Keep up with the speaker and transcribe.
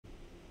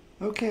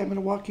Okay, I'm going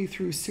to walk you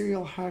through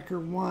Serial Hacker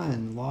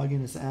 1,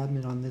 login as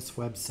admin on this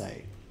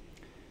website.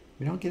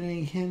 We don't get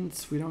any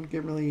hints, we don't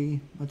get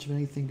really much of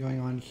anything going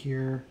on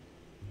here.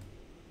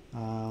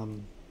 So,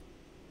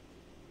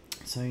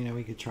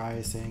 we could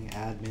try saying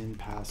admin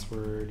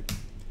password,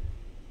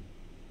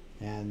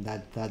 and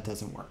that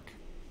doesn't work.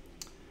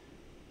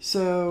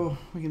 So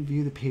we can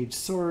view the page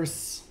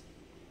source.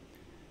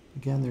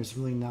 Again, there's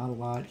really not a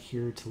lot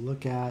here to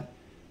look at.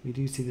 We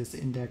do see this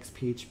index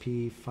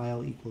PHP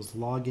file equals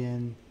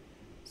login.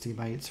 So you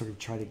might sort of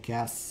try to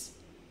guess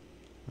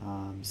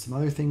some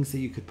other things that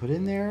you could put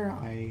in there.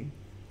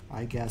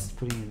 I guessed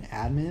putting an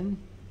admin,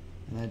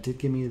 and that did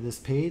give me this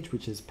page,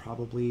 which is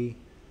probably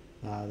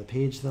the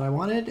page that I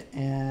wanted.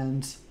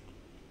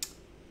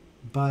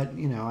 But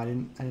I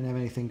didn't have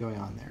anything going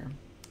on there.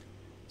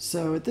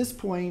 So at this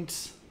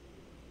point,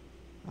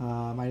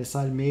 I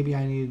decided maybe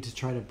I needed to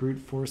try to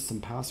brute force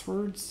some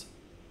passwords.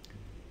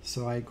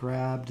 So I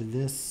grabbed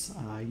this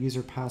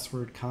user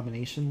password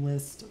combination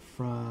list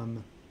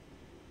from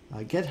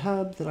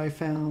GitHub that I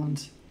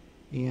found,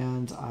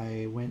 and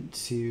I went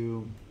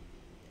to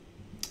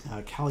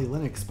Kali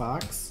Linux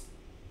box,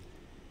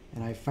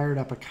 and I fired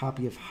up a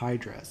copy of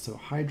Hydra. So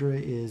Hydra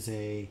is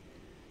a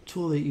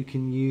tool that you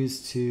can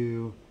use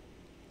to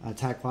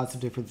attack lots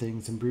of different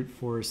things and brute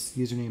force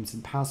usernames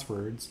and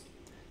passwords.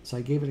 So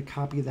I gave it a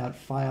copy of that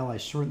file. I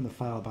shortened the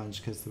file a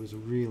bunch because it was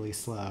really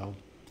slow.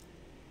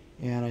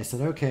 And I said,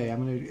 okay,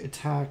 I'm going to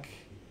attack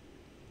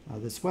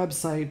this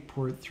website,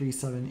 port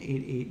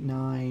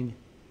 37889,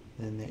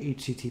 then the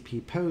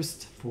HTTP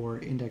post for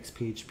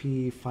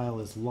index.php,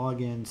 file is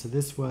login. So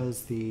this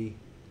was the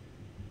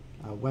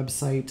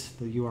website,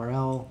 the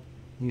URL.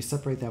 And you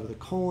separate that with a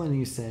colon and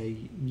you say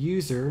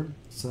user.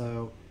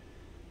 So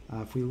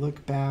if we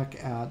look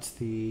back at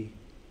the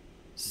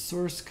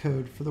source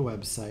code for the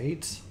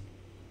website,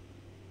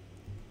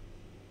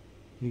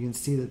 you can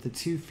see that the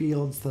two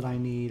fields that I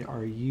need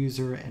are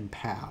user and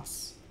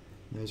pass.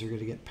 Those are going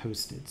to get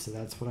posted. So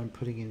that's what I'm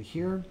putting in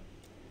here.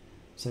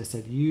 So I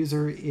said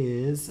user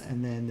is,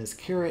 and then this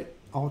caret,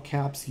 all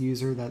caps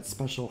user, that's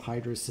special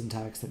Hydra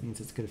syntax. That means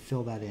it's going to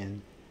fill that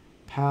in.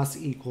 Pass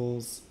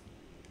equals,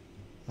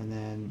 and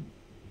then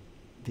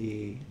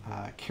the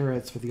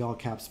carets with the all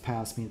caps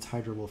pass means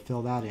Hydra will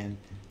fill that in.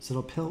 So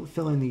it'll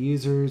fill in the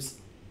users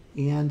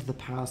and the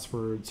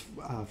passwords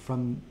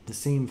from the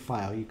same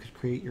file. You could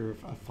create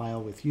a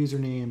file with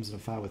usernames and a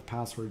file with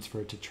passwords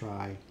for it to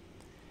try.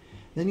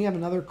 Then you have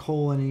another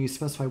colon and you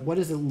specify what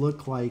does it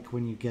look like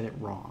when you get it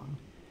wrong.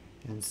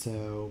 And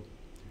so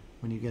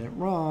when you get it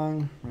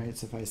wrong, right,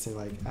 so if I say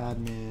like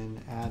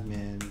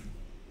admin,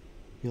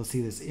 you'll see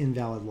this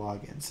invalid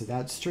login. So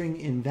that string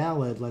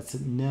invalid lets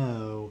it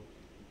know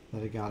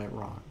that it got it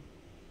wrong.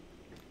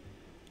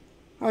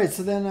 All right,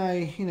 so then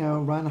I,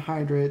 run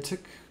Hydra. It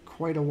took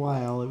quite a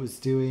while. It was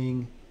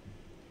doing,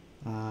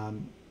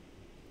 really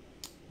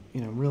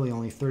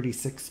only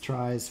 36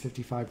 tries,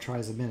 55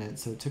 tries a minute.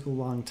 So it took a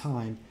long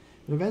time.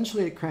 But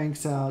eventually it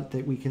cranks out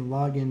that we can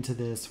log into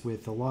this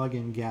with the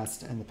login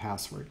guest and the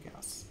password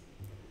guest.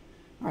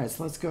 All right,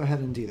 so let's go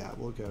ahead and do that.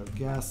 We'll go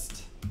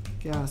guest,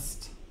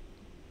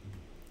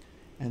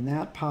 and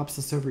that pops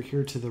us over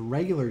here to the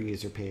regular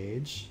user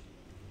page.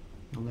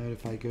 You'll note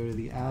if I go to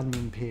the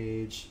admin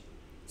page,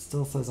 it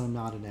still says I'm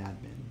not an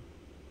admin.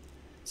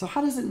 So how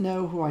does it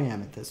know who I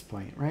am at this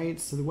point, right?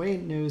 So the way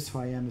it knows who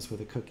I am is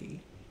with a cookie.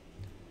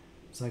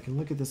 So I can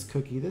look at this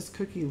cookie. This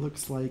cookie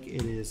looks like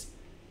it is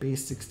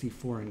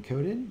base64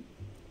 encoded.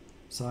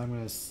 So I'm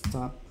going to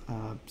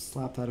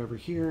slap that over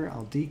here.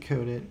 I'll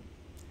decode it.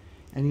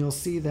 And you'll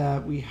see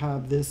that we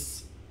have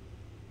this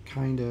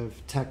kind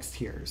of text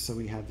here. So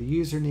we have the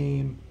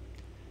username,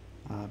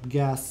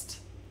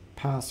 guest,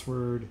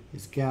 password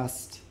is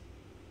guest.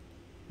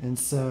 And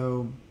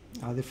so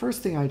the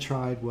first thing I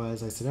tried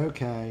was I said,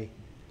 okay,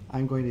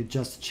 I'm going to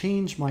just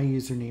change my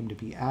username to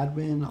be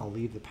admin. I'll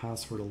leave the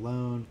password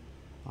alone.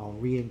 I'll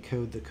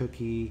re-encode the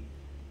cookie.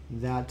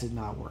 That did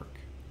not work.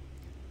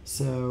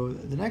 So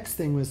the next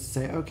thing was to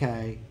say,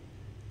 okay,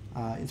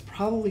 it's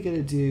probably going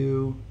to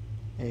do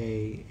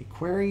a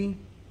query.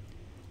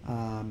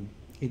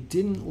 It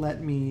didn't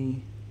let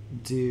me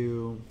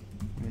do,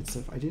 right, so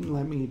if I didn't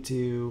let me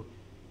do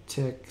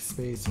tick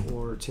space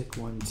or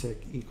tick1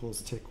 tick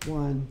equals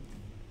tick1,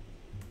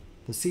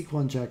 the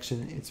SQL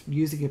injection, it's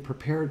using a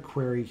prepared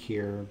query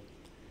here,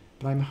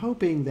 but I'm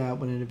hoping that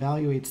when it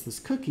evaluates this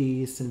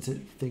cookie, since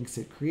it thinks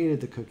it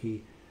created the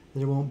cookie,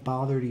 that it won't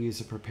bother to use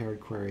a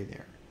prepared query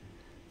there.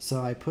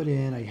 So I put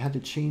in, I had to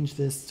change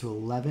this to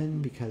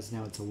 11 because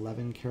now it's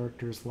 11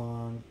 characters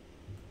long.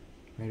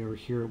 Right over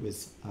here it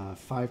was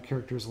 5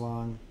 characters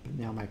long, but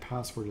now my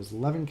password is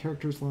 11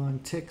 characters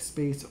long, tick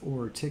space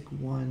or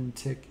tick1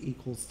 tick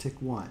equals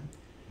tick1.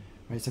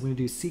 Right, so I'm going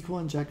to do SQL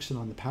injection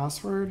on the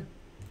password.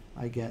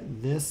 I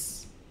get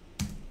this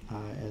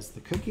as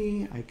the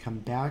cookie. I come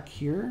back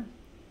here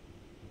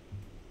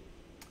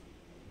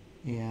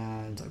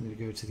and I'm going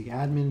to go to the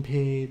admin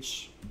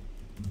page.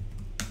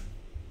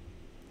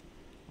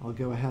 I'll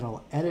go ahead,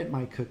 I'll edit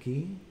my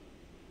cookie.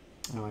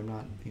 Oh, I'm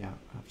not, yeah,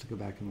 I have to go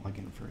back and log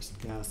in first.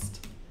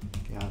 Guest,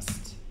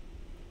 guest.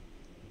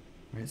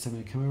 All right, so I'm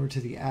going to come over to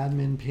the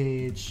admin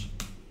page.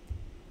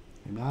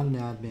 I'm not an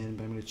admin,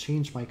 but I'm going to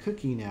change my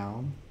cookie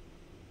now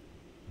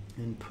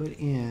and put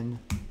in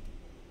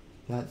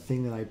that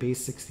thing that I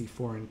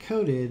base64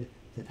 encoded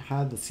that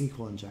had the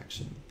SQL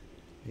injection.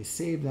 I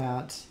save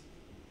that,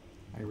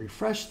 I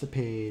refresh the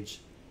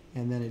page,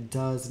 and then it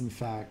does in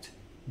fact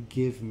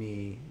give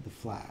me the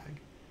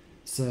flag.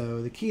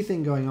 So the key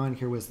thing going on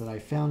here was that I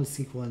found a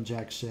SQL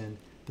injection,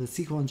 but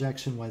the SQL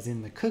injection was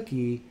in the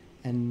cookie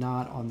and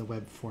not on the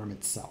web form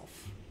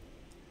itself.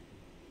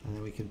 And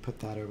then we can put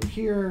that over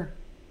here,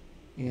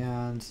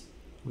 and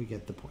we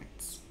get the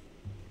points.